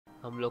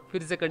हम लोग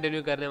फिर से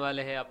कंटिन्यू करने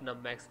वाले हैं अपना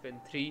मैक्स पेन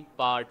 3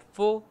 पार्ट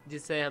 4,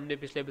 जिससे हमने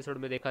पिछले एपिसोड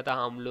में देखा था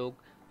हम लोग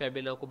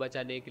फेबिना को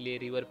बचाने के लिए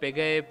रिवर पे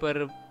गए,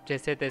 पर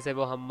जैसे तैसे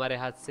वो हमारे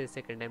हाथ से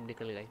सेकंड टाइम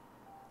निकल गई।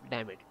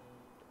 Damn it.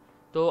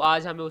 तो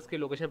आज हमें उसकी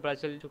लोकेशन पता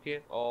चल चुकी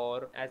है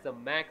और एज अ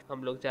मैक्स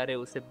हम लोग जा रहे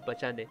हैं उसे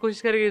बचाने।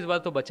 कोशिश करेंगे इस बार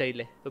तो बचा ही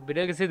ले। तो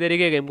बिना किसी देरी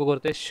के गेम को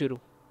करते हैं शुरू।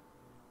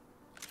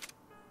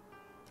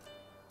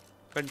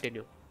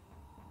 कंटिन्यू।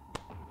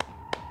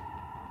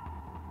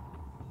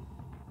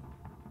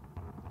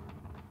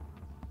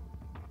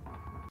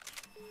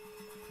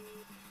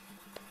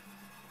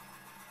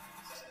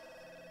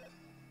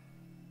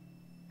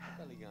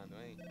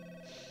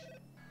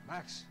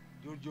 Max,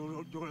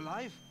 you're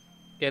alive?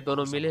 क्या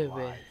दोनों मिले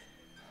हुए हैं?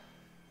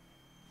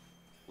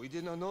 We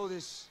did not know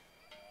this.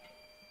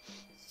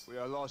 We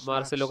are lost.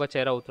 Marcelo का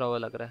चेहरा उतरा हुआ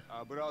लग रहा है।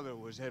 Our brother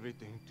was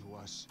everything to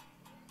us.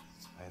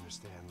 I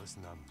understand.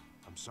 Listen,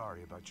 I'm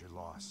sorry about your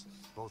loss,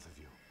 both of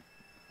you.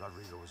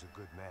 Rodrigo was a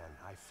good man.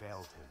 I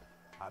failed him,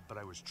 but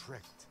I was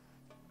tricked.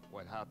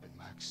 What happened,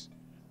 Max?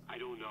 I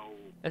don't know.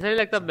 ऐसा नहीं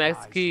लगता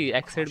max की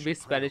accent भी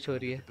Spanish हो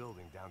रही है।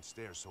 Building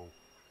downstairs, so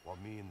while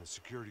me and the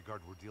security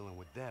guard were dealing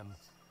with them,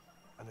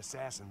 an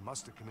assassin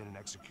must have come in and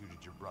executed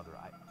your brother.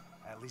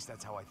 At least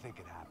that's how I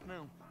think it happened. No,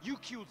 you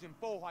killed him,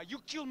 Poha. You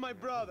killed my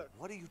brother.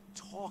 What are you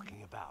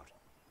talking about?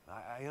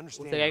 I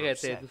understand. उसे क्या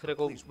कहते हैं दूसरे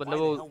को, मतलब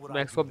वो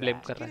max को blame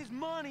कर रहा है।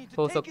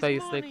 हो सकता है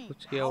इसने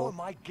कुछ किया हो। How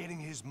am I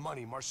getting his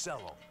money,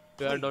 Marcelo?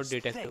 We are not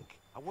detective.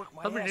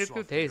 हम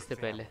डिटेक्टिव थे इससे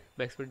पहले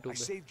मैक्स पेन 2 में।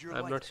 I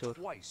am not sure.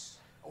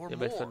 ये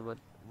मैक्स पेन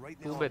 1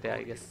 2 में थे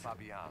आई गेस।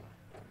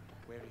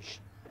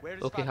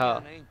 ओके हाँ।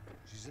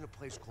 She's in a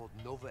place called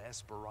Nova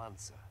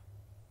Esperanza.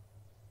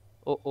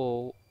 ओ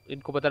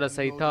इनको बताना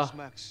सही था।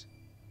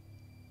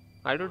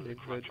 आई डोंट थिंक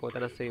इनको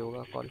बताना सही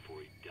होगा कॉल।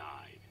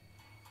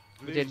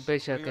 मुझे इन पे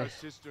शक है।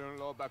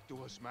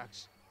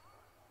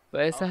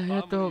 पैसा है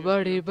तो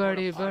बड़ी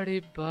बड़ी बड़ी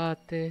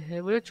बातें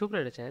हैं। मुझे चुप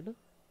रहना चाहिए ना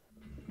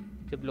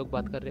जब लोग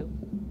बात कर रहे हो।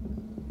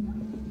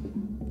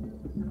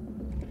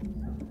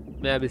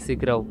 मैं अभी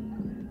सीख रहा हूँ।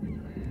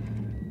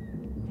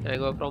 I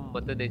go from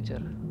Mother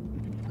Nature.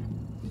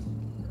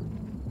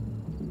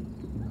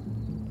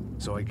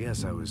 So I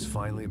guess I was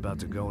finally about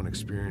to go and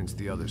experience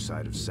the other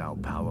side of Sao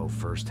Paulo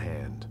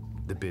firsthand.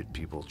 The bit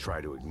people try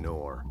to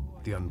ignore.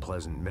 The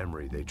unpleasant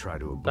memory they try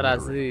to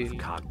obliterate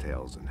with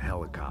cocktails and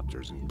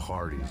helicopters and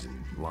parties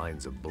and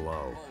lines of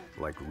blow,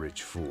 like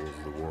rich fools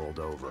the world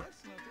over.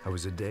 I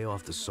was a day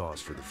off the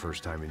sauce for the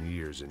first time in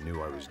years and knew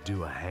I was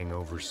due a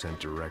hangover sent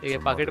direct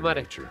from Mother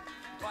Nature.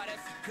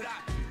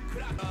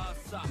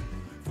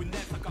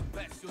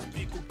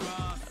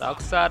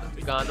 Rockstar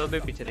गानों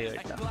में पीछे नहीं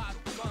हटता।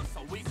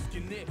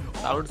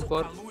 Sound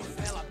score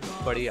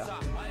बढ़िया।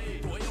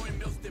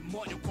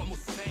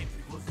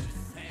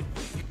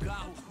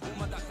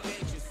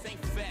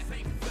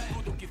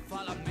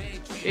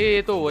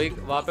 ये तो वही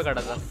वहाँ पे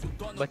खड़ा था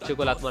बच्चे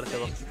को लात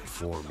मारते वक्त।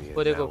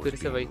 पूरे को फिर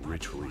से वही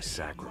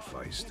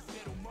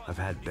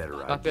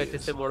काफी अच्छे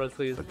से मॉडल्स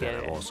को यूज किया है।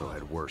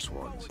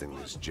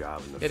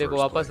 तेरे को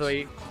वापस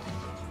वही।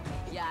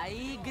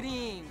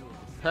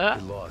 हाँ?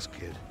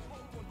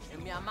 Eu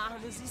me amarro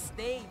nos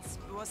States.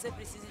 Você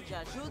precisa de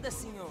ajuda,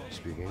 senhor?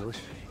 Speak English?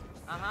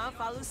 Aham,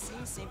 falo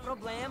sim, sem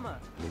problema.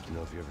 Need to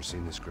know if you ever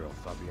seen this girl,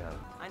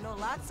 Fabiana. I know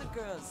lots of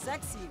girls.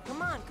 Sexy.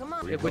 Come on, come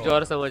on. ये कुछ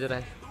और समझ रहा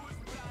है।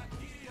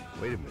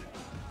 Wait a minute.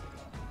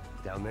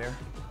 Down there?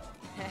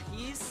 É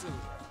isso.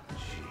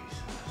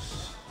 Jesus.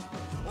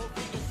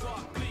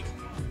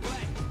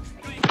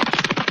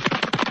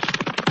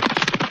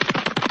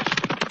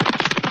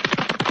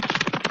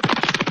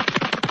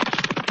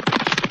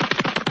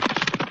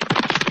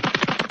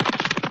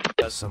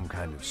 Some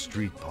kind of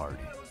street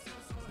party.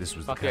 This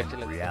was the kind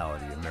of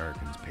reality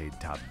Americans paid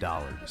top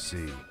dollar to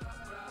see.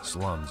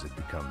 Slums had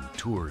become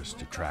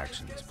tourist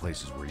attractions,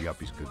 places where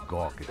yuppies could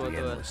gawk at the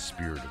endless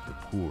spirit of the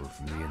poor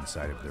from the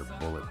inside of their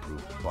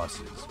bulletproof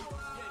buses.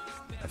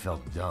 I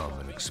felt dumb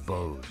and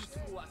exposed.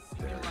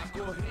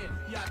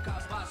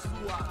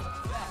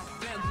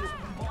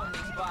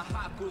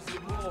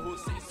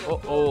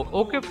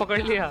 Okay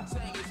पकड़ लिया।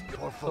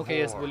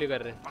 Okay yes bully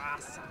कर रहे हैं।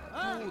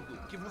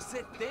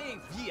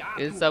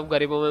 इन सब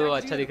गरीबों में वो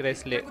अच्छा दिख रहा है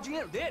इसलिए।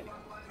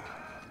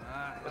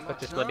 उसका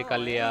चश्मा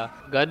निकाल लिया,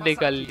 गन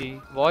निकाल ली,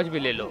 वॉच भी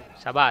ले लो।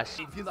 शाबाश,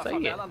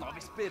 सही है।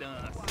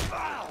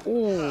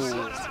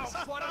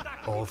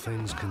 All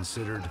things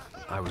considered,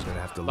 I was going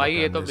to have to भाई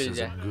ये look तो on this mill as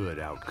a जाए। good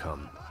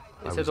outcome.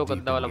 I इसे was तो deep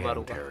गंदा in वाला gang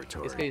मारूंगा।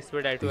 territory. इसके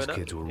इसमें टैटू है These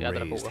kids ना, were याद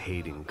raised रखूंगा।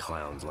 hating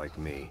clowns like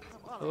me.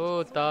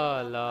 ओ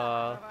ताला,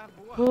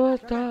 ओ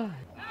ताला।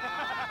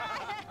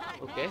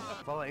 Okay.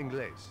 Fala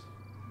inglés.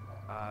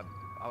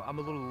 I'm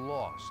a little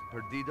lost.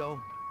 Perdido.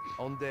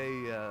 Onde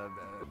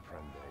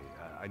prende?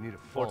 I need a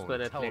phone.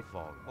 Sportsman athlete.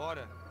 Telephone.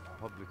 Bora.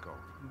 Publico.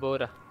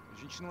 Bora. A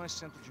gente não é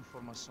centro de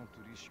informação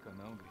turística,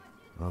 não, Gri.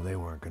 Well, they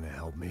weren't going to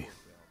help me.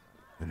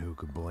 And who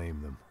could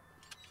blame them?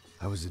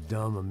 I was a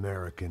dumb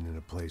American in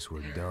a place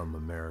where dumb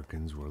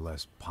Americans were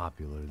less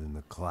popular than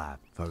the clap.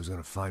 If I was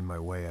going to find my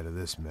way out of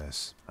this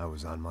mess, I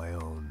was on my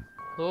own.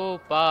 Oh,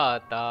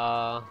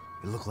 pata.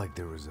 It looked like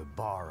there was a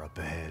bar up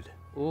ahead.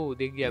 ओह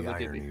दिख गया The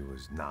मुझे भी। irony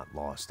was not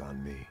lost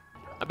on me.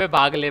 अबे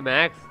भाग ले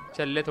max,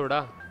 चल ले थोड़ा।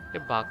 ये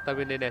भागता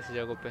भी नहीं ऐसी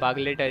जगहों पे। भाग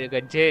ले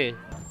गज्जे।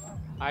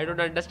 I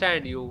don't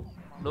understand you.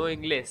 No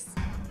English.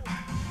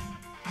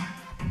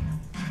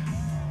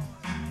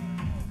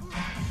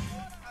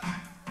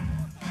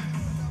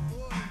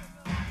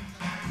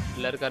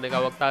 Blur करने का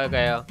वक्त आ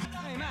गया।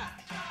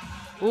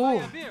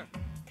 ओह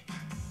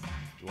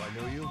Do I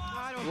know you?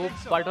 वो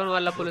पार्ट 1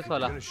 वाला पुलिस If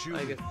वाला। you're gonna shoot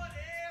I me, guess.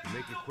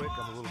 make it quick.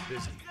 I'm a little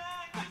busy.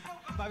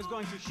 If I was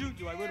going to shoot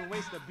you, I wouldn't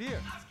waste a beer.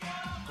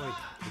 Wait,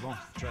 come on.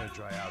 Trying to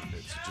dry out a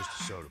bit. So just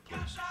a soda,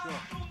 please.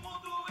 Sure.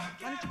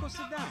 Why don't you go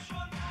sit down?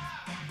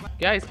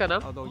 क्या इसका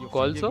नाम? Although you'll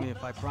कॉल्सो? forgive me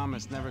if I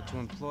promise never to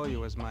employ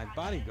you as my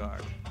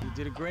bodyguard. You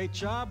did a great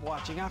job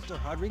watching after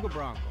Rodrigo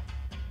Bronco.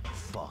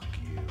 Fuck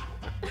you.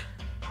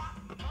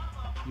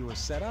 You were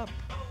set up.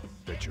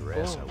 Bet your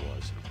ass I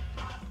was.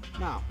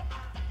 Now,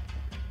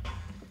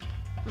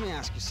 let me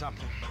ask you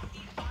something.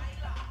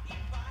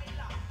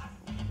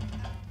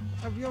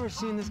 Have you ever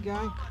seen this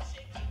guy?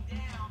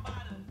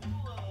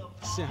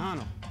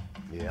 Samjhna.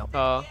 Yep.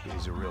 हाँ।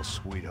 He's a real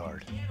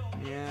sweetheart.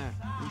 Yeah,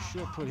 you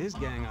sure put his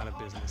gang out of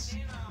business.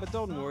 But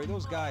don't worry,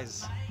 those guys,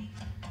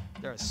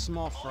 they're a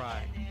small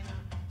fry.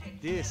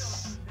 This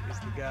is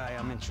the guy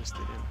I'm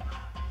interested in.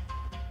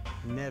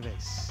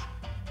 Neves.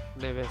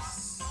 Neves.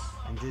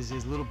 And this is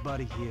his little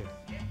buddy here.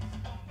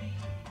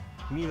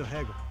 Milo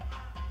Hegel.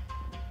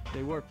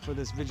 They work for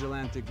this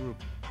vigilante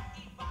group.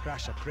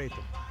 Crasha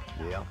Preto.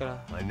 Yep.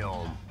 I know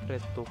him.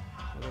 प्रेतो।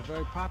 Well, they're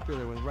very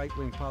popular with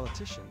right-wing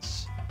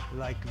politicians.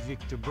 Like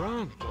Victor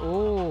Bronco.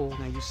 Oh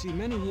Now, you see,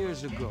 many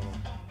years ago,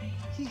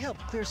 he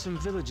helped clear some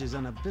villages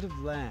on a bit of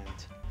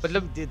land.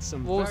 मतलब He did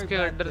some वो very उसके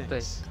bad under थे।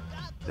 things.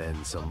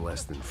 Then some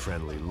less than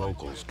friendly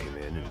locals came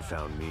in and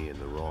found me in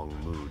the wrong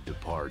mood to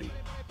party.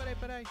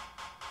 Peraí.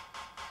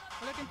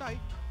 Olha quem tá aí.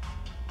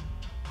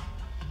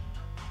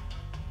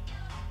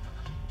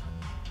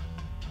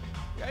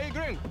 E aí,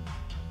 gringo?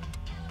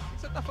 O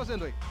que você tá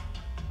fazendo aí?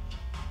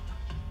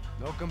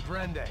 No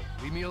comprende.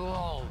 Leave me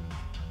alone.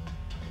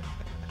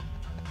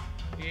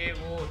 ये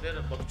वो दे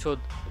ना बकचोद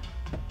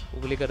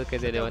उंगली करके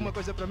देने Tem वाले। alguma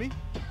coisa pra mim?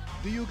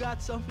 Do you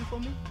got something for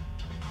me?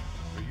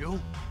 For you?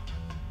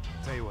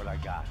 Tell you what I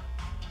got.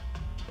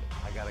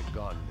 I got a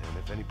gun, and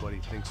if anybody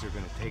thinks they're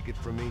gonna take it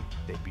from me,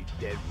 they'd be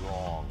dead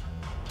wrong.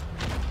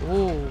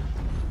 ओह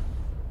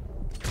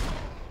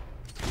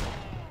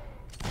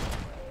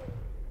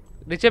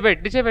नीचे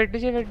बैठ नीचे बैठ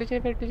नीचे बैठ नीचे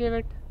बैठ नीचे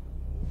बैठ।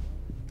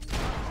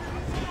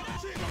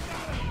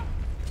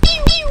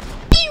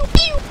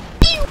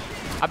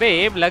 अबे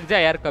एम लग जा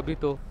यार कभी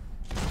तो।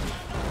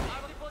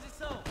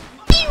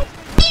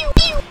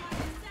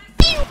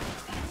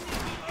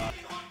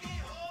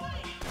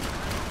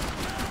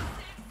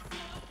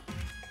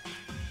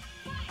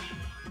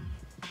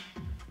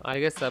 आई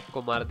गेस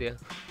सबको मार दिया।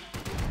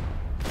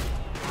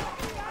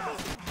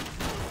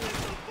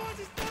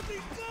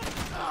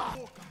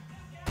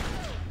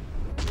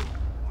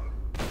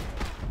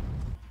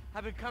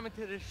 I've been coming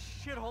to this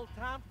shithole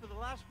town for the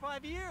last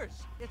 5 years.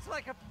 It's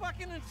like a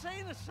fucking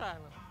insane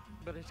asylum.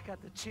 But it's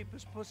got the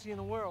cheapest pussy in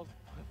the world.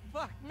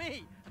 Fuck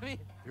me. I mean,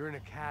 You're in a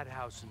cat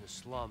house in the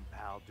slum,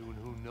 pal, doing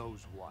who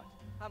knows what.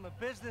 I'm a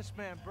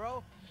businessman,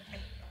 bro.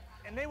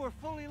 And they were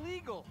fully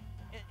legal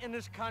in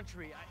this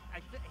country. I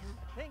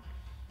think.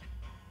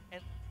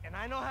 And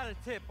I know how to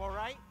tip, all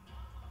right?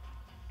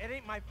 It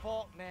ain't my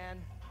fault, man.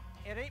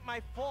 It ain't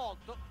my fault.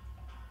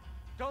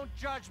 Don't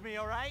judge me,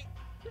 all right?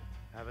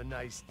 Have a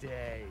nice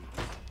day.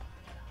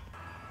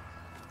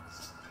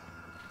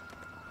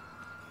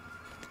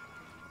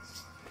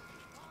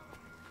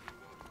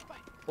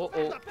 O O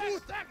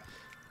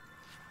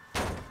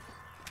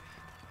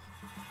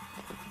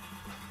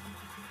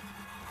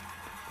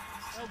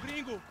É o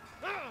gringo.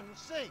 Ah, não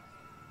sei.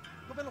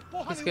 Tô vendo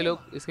porra इसके nenhuma.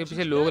 लोग इसके Te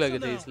पीछे लोग interessa लगे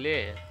ou थे não?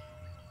 इसलिए।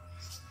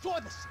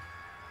 Foda-se.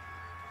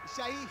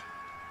 Isso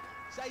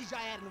aí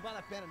já era, não vale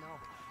a pena não.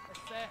 É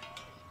sério.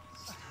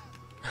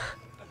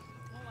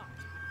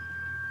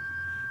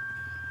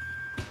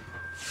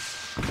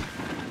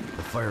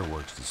 The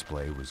fireworks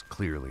display was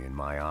clearly in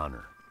my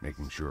honor,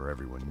 making sure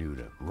everyone knew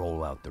to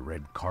roll out the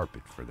red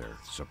carpet for their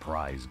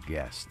surprise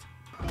guest.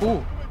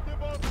 ओह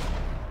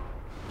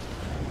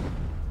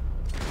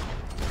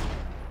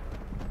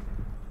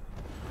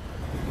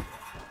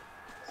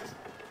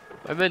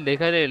भाई मैंने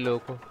देखा नहीं इन लोगों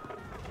को।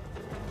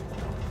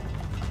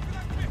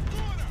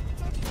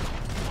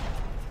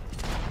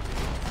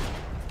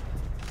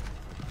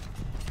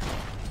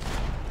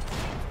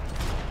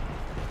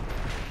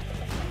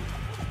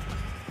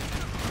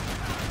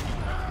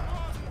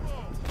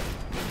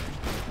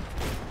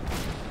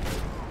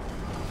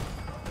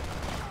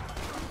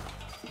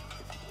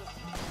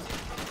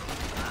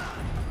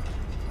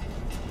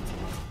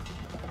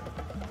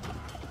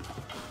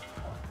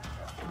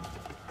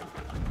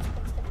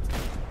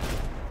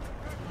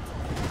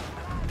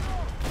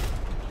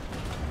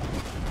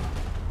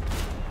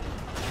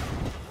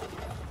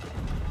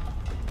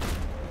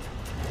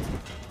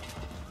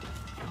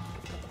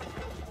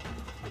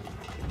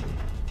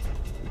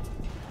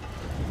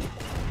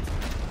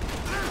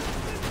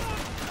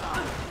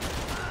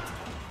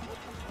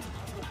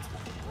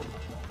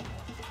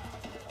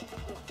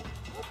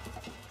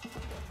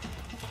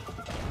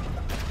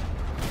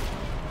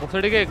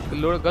 भोसड़ी के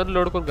gun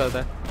load कौन करता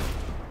है?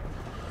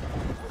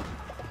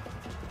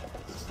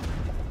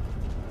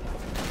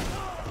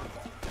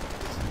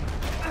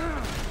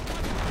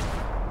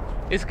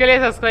 इसके लिए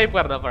सब्सक्राइब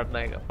करना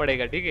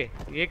पड़ेगा, ठीक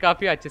है? ये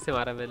काफी अच्छे से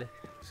मारा मैंने।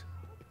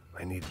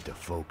 I needed to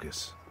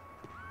focus.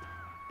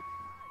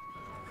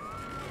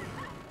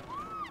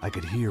 I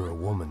could hear a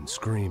woman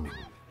screaming.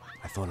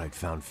 I thought I'd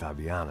found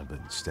Fabiana, but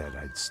instead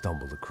I'd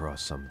stumbled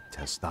across some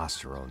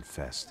testosterone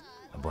fest.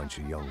 A bunch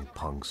of young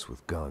punks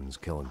with guns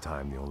killing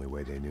time the only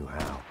way they knew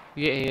how.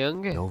 ये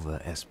young है? Nova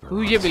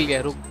Esperanza ये मिल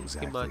गया, रुक।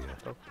 wasn't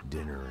exactly a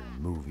dinner and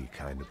movie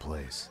kind of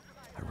place.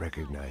 I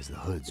recognized the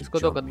hoods who इसको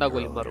तो jumped गंदा me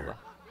गोली earlier. मारूंगा।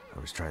 I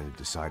was trying to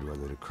decide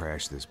whether to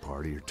crash this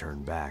party or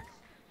turn back,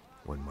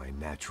 when my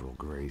natural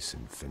grace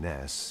and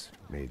finesse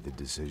made the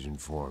decision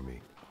for me.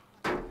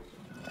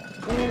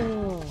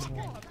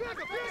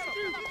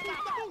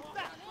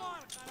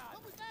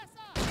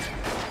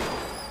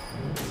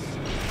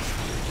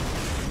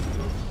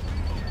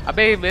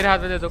 अबे मेरे हाथ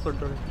में दे दो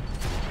कंट्रोल।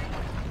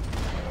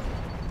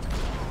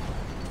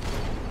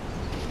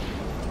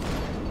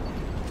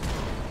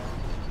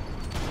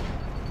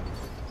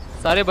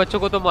 सारे बच्चों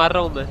को तो मार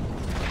रहा हूं मैं।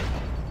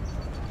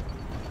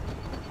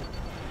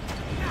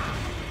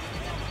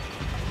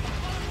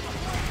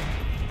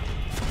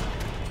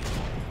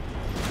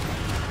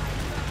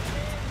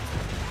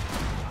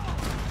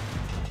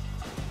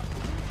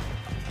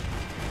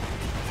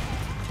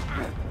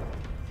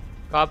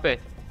 कहाँ पे?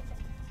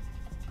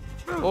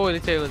 ओ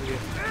नीचे बंद गया।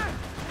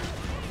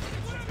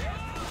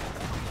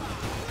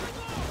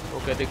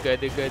 ओके दिख गए।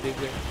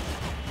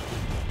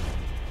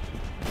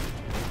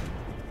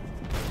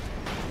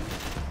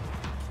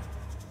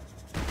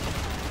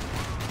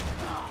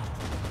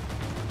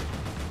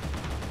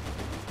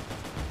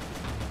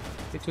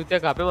 ये चूतिया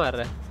कहाँ पे मार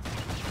रहा है?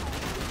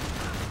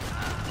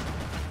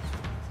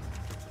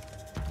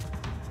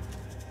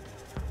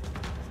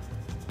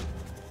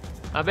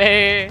 अबे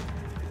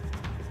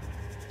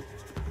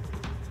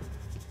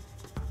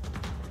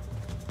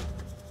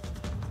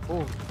ओ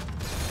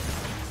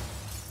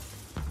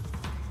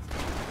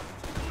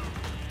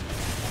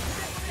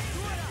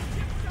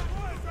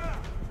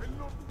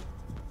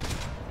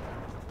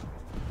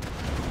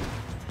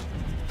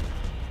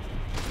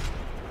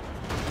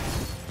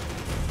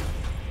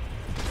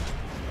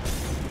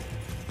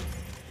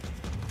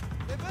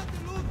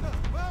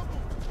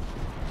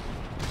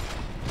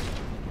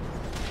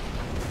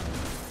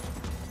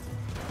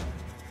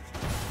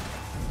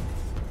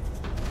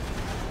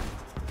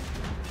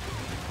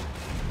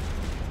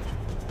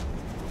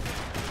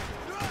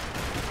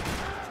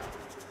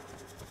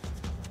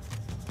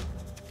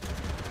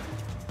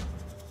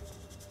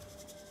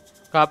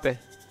कहाँ पे?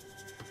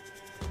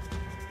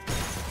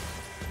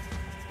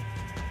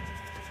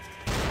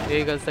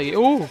 ये गन सही है।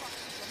 Oh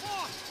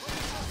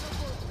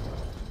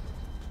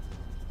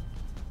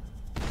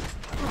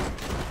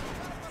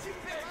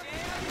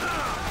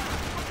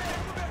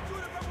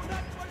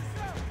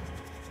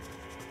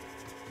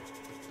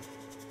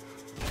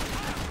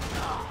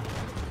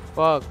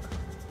fuck.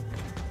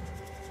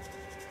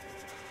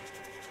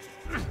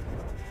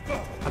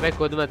 अबे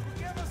कूद मत।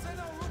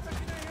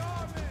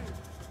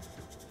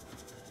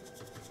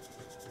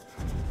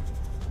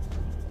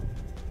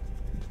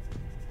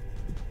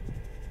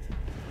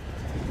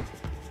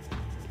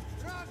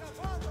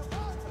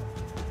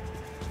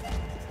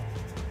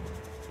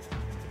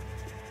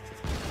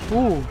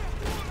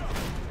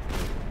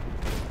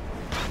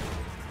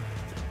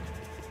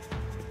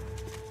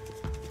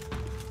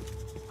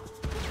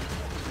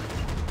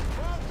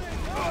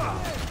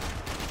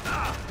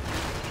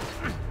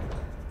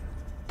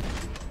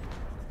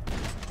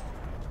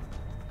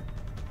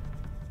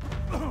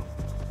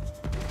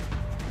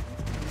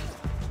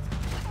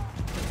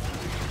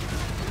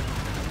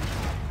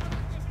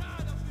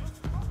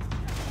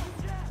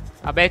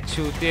 अबे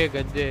छूते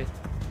गंजे।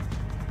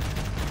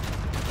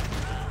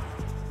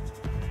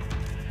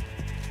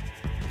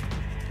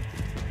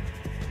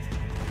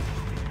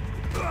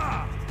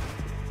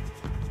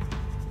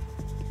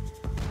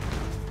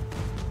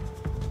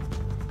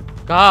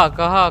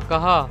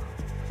 कहा?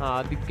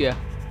 हाँ दिख गया।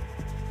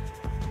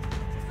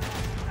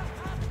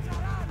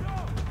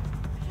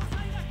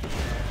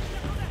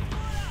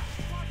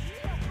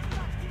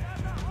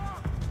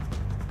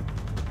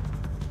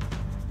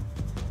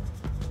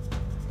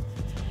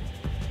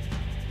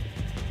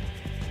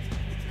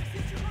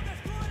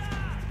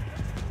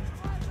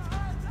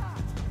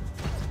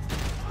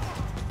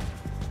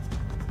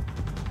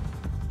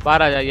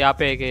 बाहर आ जा। यहाँ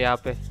पे एक है, यहाँ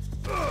पे।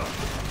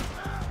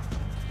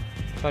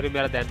 सॉरी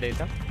मेरा ध्यान नहीं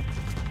था।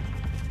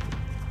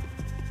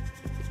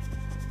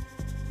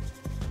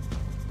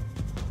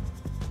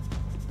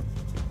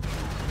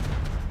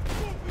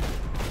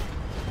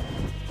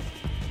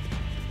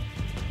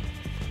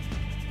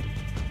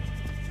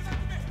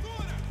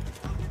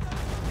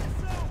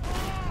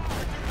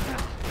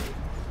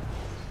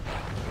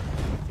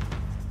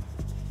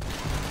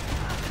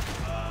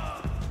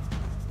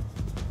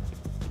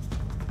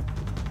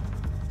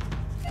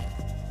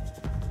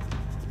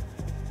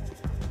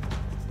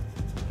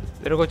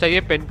 मेरे को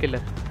चाहिए पेन किलर।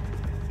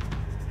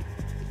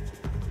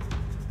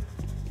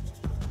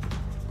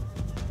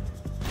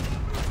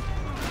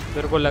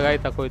 मेरे को लगा ही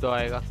था कोई तो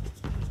आएगा।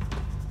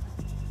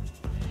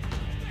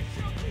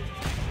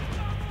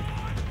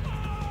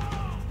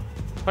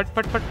 फट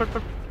फट फट फट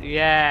फट,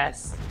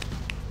 यस।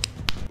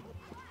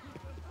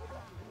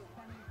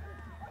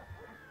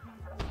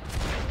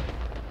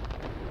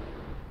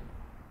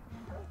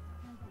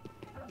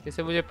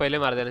 इसे मुझे पहले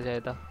मार देना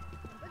चाहिए था।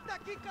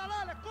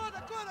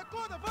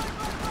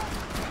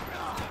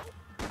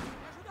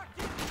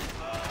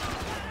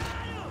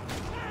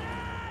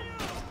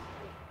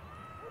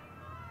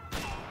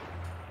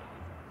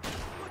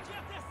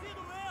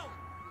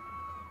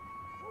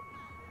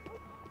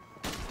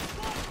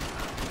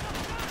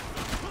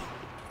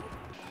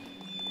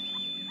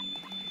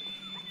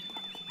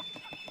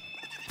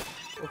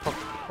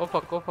 Oh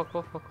fuck oh fuck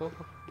oh fuck oh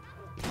fuck.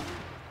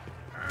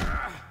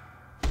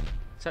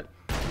 चल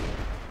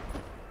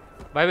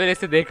भाई, मैंने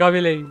इसे देखा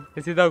भी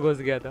नहीं, सीधा घुस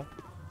गया था।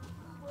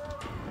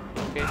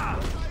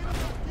 ओके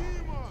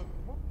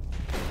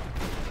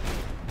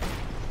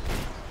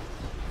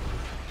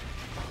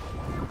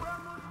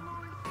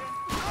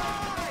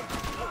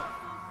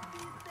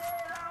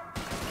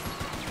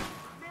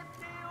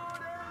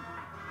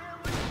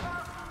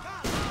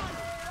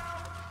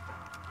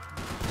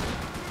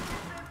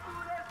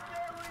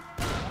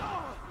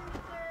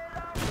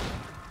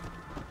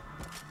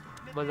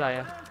मजा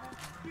आया।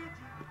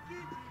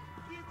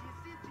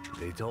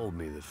 They told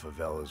me the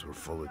favelas were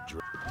full of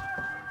drugs.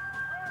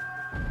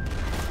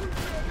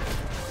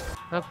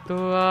 अब तो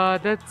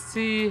आदत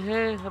सी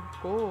है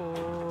हमको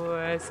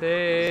ऐसे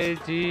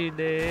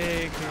जीने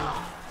की।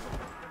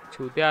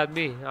 छूते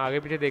आदमी आगे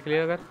पीछे देख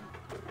लिया अगर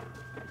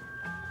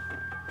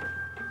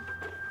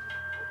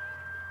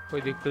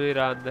कोई दिख तो नहीं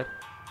रहा अंदर।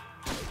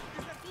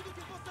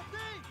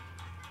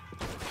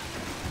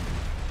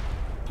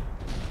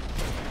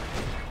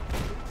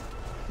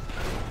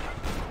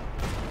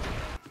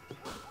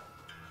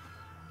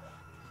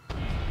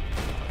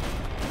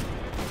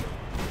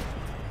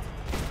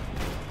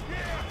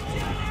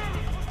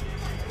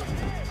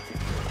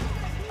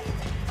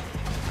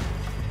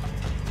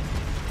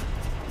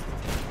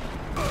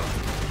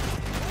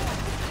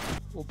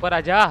 ऊपर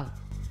आजा।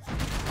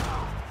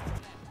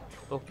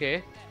 ओके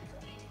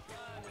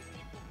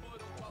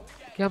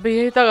क्या मैं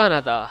यही तक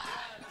आना था?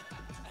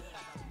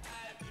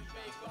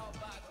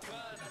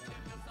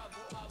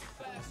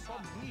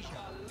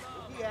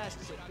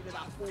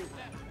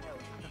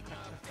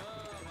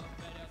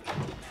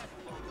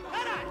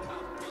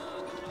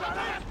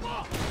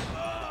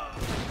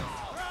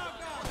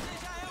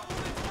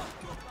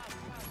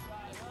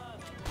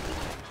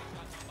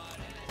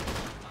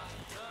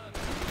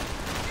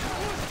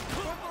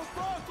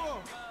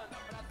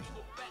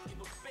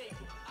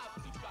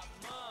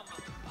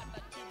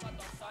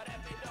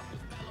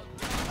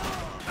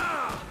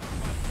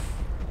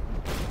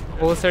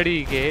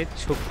 ओसड़ी के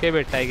छुप के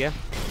बैठा है क्या?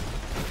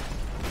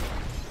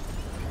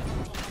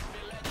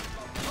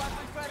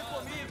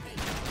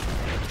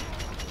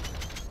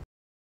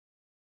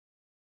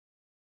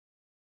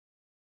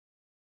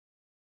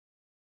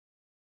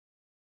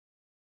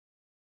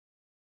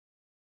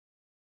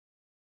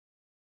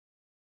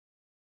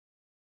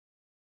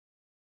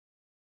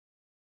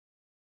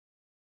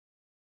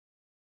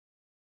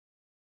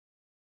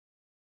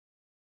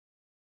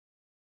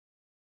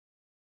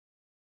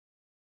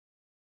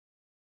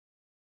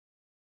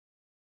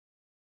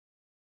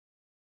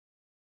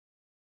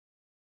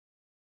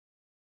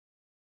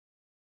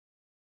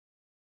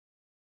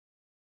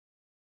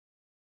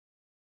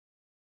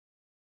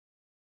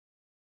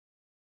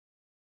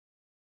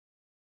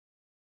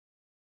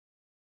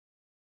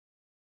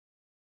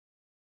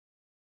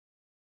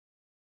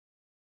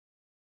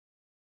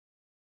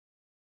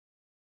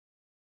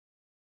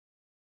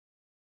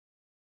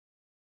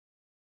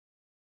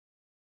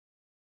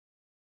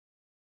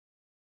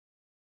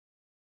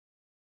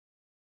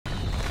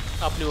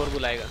 अपनी ओर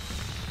बुलाएगा।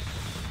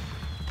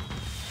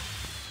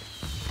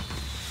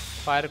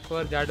 फायर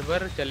पर जाट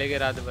भर चलेगे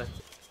रात भर।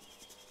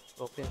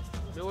 ओके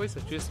मैं वही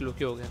सोचू स्लो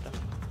क्यों हो गया था।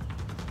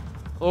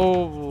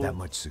 ओह That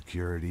much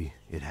security,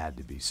 it had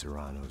to be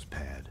Serrano's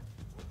pad.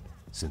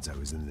 Since I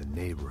was in the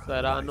neighborhood,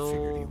 Serrano I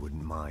figured he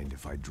wouldn't mind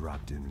if I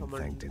dropped in and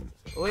thanked him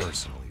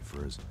personally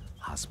for his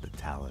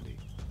hospitality.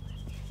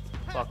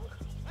 Fuck.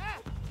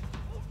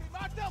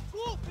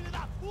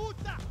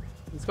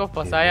 इसको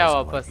फंसाया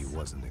वापस। He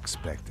wasn't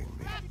expecting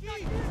me.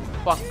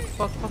 Fuck,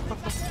 fuck, fuck, fuck,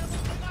 fuck.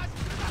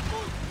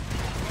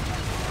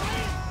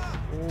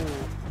 Ooh.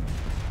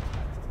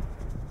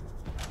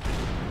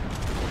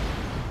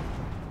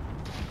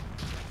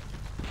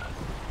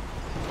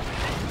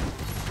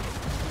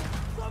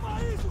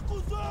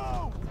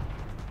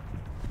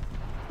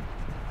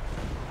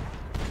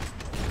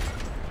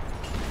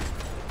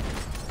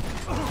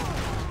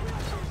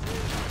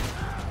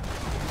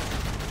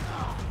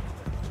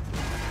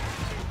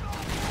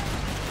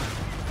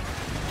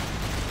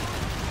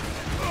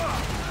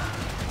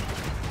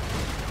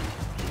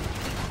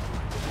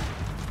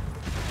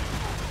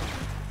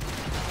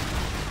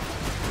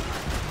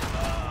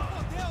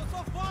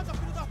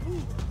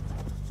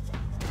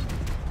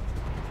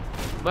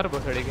 मर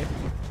बसड़ी के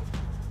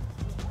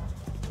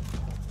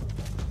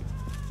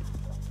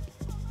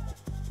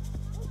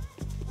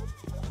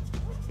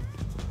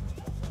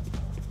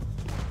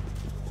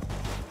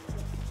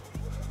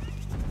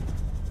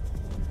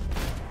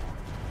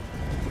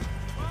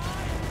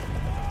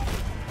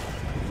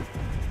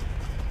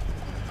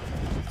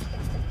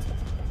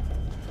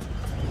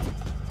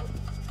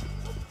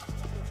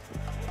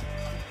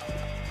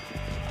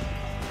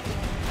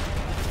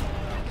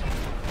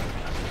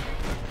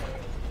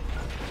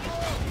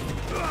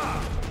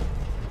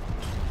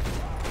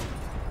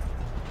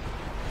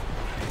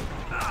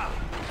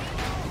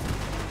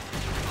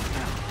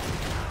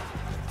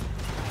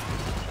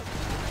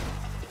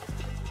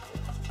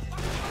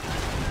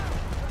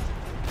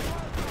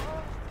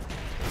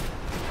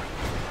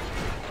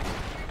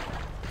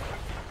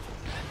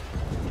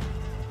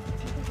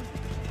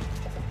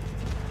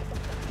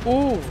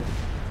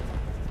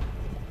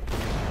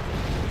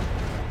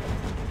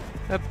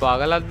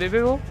पागल आदमी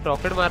भी वो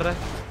rocket मार रहा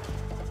है।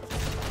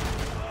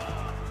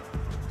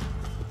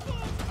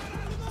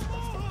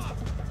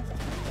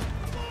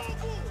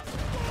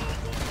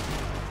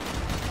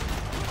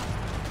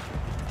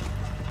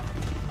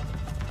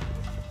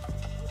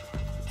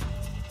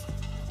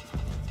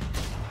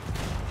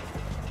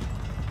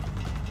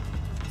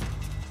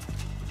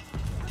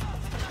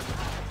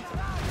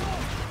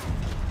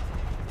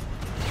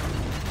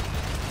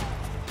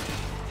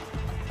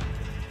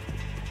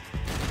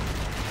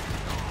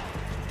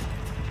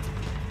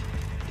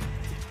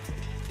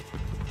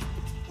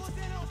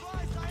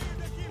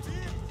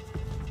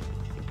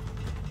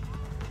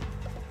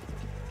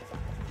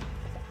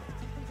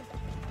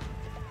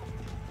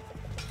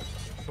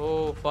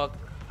 Oh fuck.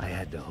 I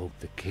had to hope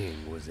the king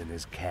was in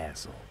his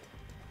castle.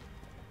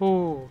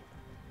 Oh.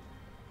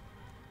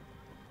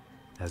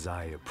 As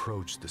I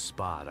approached the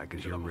spot, I could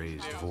hear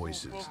raised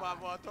voices.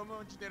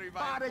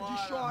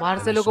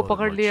 Marcelo को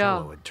पकड़ लिया।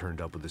 Marcello had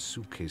turned up with a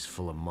suitcase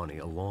full of money,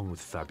 along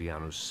with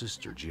Fabiano's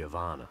sister,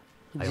 Giovanna.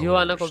 I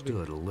Giovanna को भी।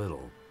 understood a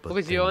little, but वो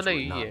भी things Giovanna were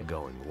ही है। not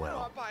going well.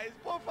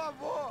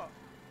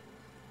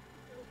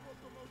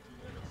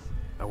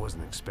 I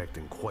wasn't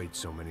expecting quite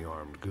so many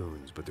armed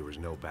goons, but there was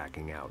no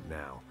backing out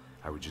now.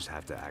 I would just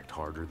have to act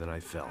harder than I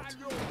felt.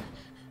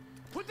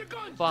 Put the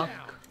guns Fuck.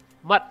 down.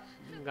 मत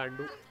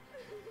गांडू।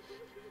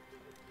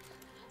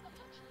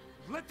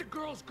 Let the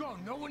girls go.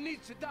 No one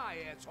needs to die,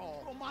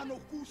 asshole. Tomar no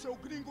cu, seu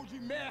gringo de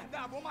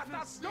merda. Vou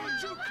matar sim. Don't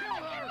you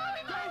kill her.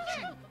 Don't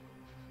you?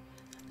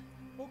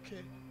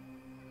 Okay.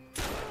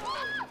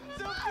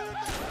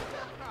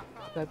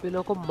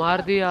 पेपिनो को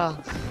मार दिया।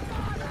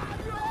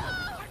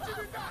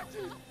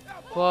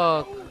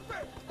 Fuck.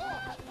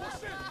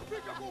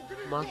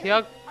 Mafia.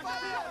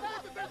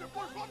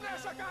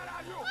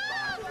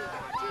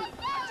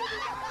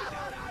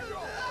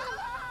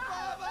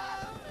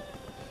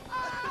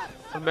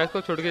 Max को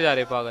छोड़ के जा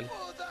रहे पागल।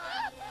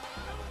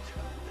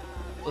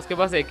 उसके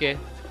पास एक है।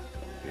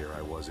 Here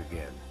I was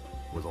again,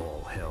 with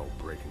all hell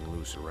breaking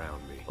loose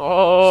around me.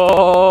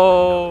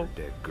 Oh. Another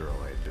dead girl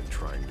I had been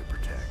trying to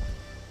protect.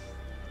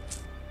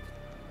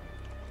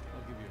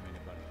 I'll give you a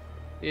minute, buddy.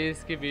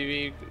 इसकी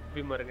बीवी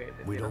भी मर गए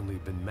थे। We'd only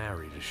been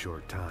married a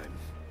short time.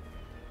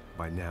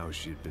 By now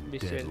she had been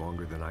dead Michelle.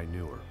 longer than I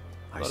knew her.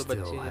 I और still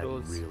बच्चे hadn't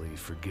rose. really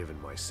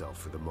forgiven myself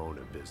for the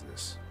Mona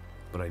business.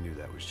 But I knew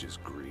that was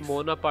just grief.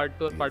 Mona part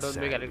 2 और The part 1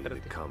 में insanity character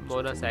that थे। comes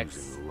Mona with sex.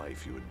 losing the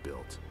life you had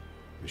built.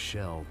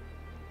 Michelle,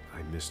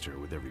 I missed her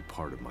with every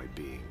part of my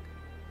being.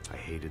 I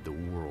hated the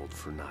world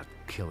for not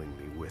killing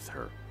me with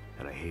her,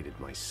 and I hated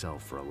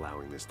myself for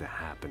allowing this to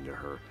happen to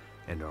her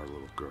and our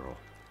little girl.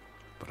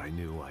 But I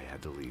knew I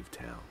had to leave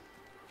town.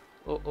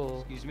 Oh.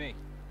 Excuse me.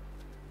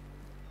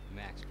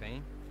 Max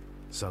Payne?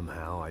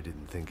 Somehow, I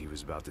didn't think he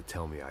was about to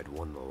tell me I'd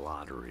won the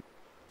lottery.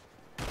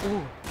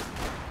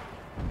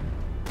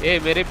 ए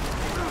मेरे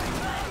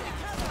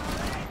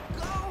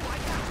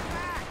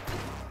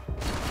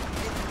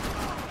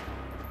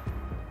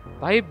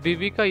भाई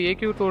बीवी का ये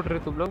क्यों तोड़ रहे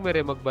तुम लोग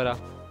मेरे मकबरा।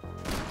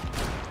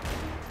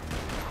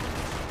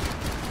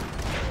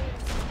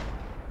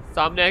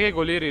 सामने आके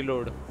गोली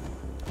reload.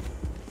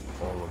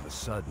 All of a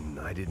sudden,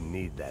 I didn't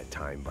need that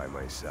time by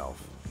myself.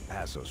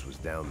 Passos was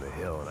down the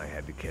hill and I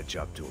had to catch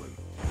up to him.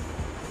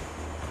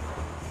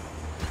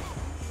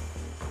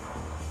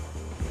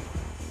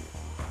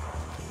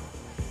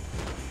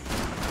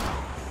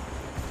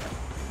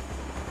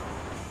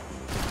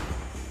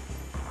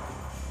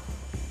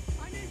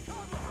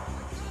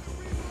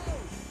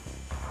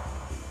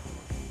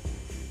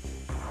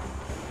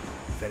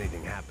 If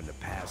anything happened to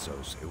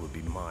Passos, it would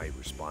be my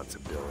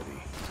responsibility.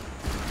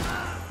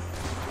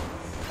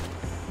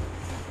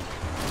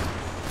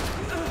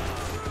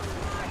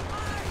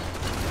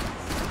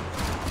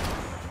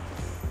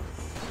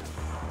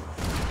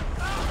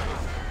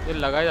 ये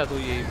लगा जा तू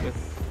यहीं पे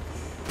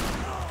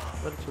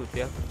पर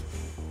छूटिया।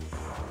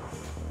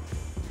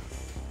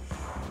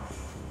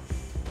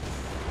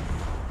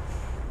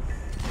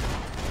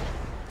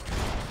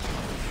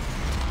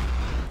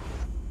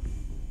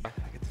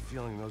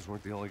 Feeling those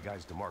weren't the only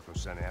guys DeMarco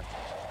sent after.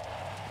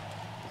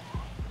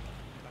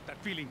 Got that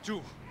feeling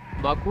too.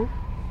 माकू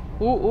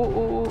ओ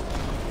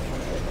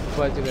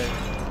बच गए।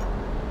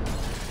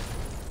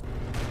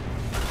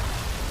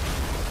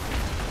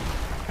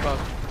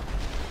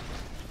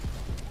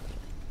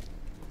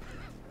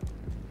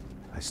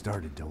 I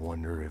started to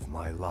wonder if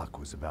my luck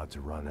was about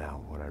to run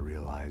out when I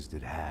realized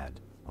it had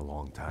a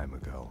long time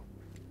ago.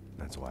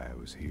 That's why I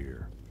was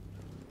here.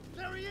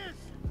 There he is.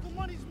 The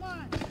money's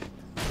mine.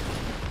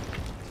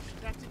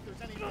 That's if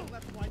there's anything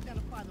left to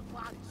identify the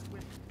bodies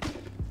with.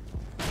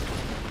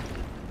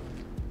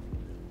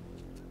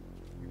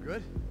 You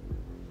good?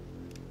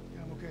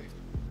 Yeah, I'm okay.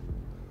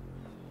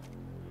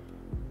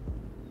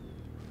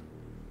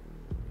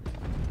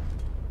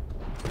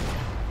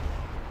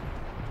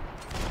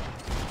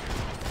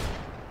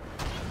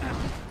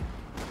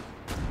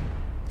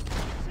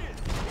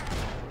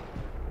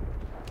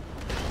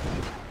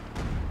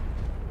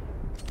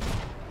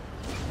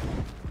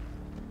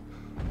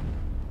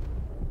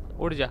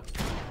 उड़ जा।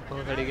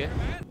 खड़ी गए।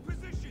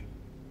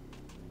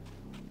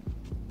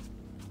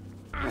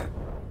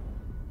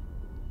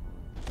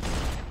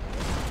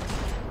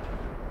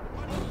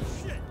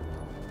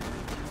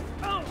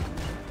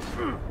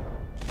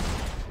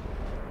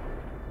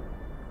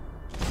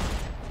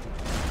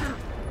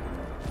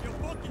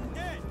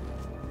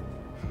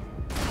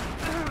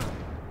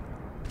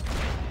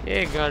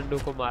 एक गांडू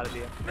को मार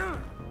दिया।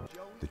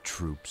 The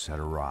troops had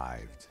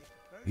arrived.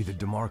 Either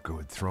DeMarco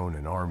had thrown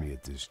an army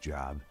at this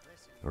job,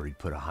 or he'd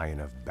put a high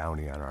enough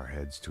bounty on our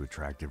heads to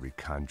attract every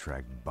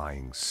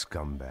contract-buying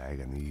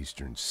scumbag on the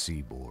eastern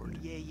seaboard.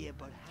 Yeah,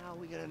 but how are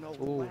we gonna know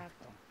who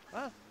whacked them?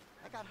 Huh?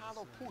 I got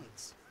hollow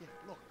points. Yeah,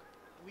 look,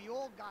 we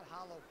all got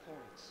hollow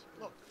points.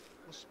 Look,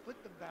 we'll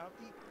split the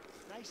bounty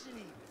nice and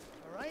even,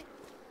 all right?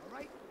 All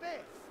right,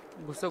 fair.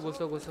 घुसो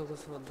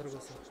अंदर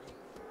घुसो।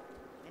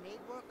 An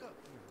aid worker?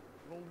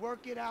 We'll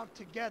work it out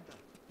together,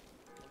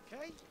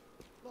 okay?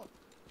 Look,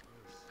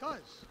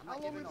 cuz, how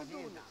long we been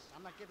doing this?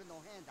 I'm not giving no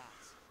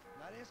handouts.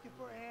 Not asking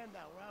for a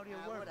handout. We're out here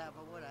working.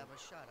 Whatever.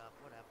 Shut up.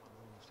 Whatever.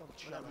 Don't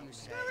shut Whatever up. you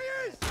say. There he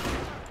is!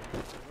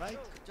 All right?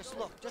 Just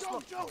look. Just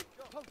look. Joe!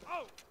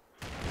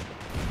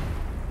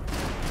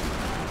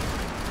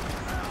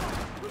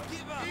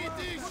 Give up! Eat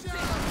these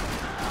shots!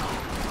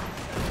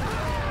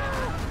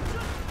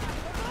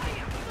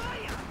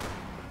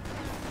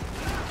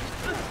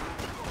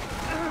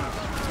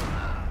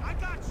 I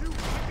got you!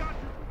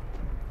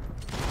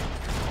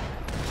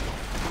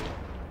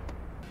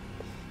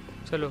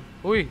 चलो।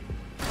 हुई।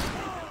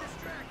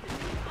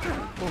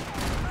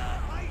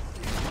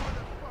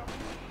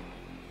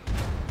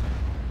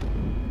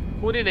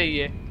 पूरी नहीं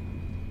है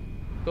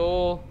तो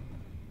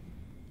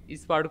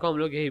इस part को हम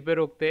लोग यहीं पे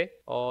रोकते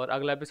और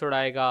अगला एपिसोड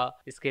आएगा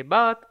इसके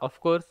बाद ऑफ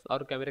कोर्स।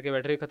 और कैमरे की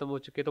बैटरी खत्म हो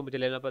चुकी है तो मुझे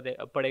लेना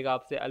पड़ेगा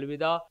आपसे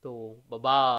अलविदा। तो बाय।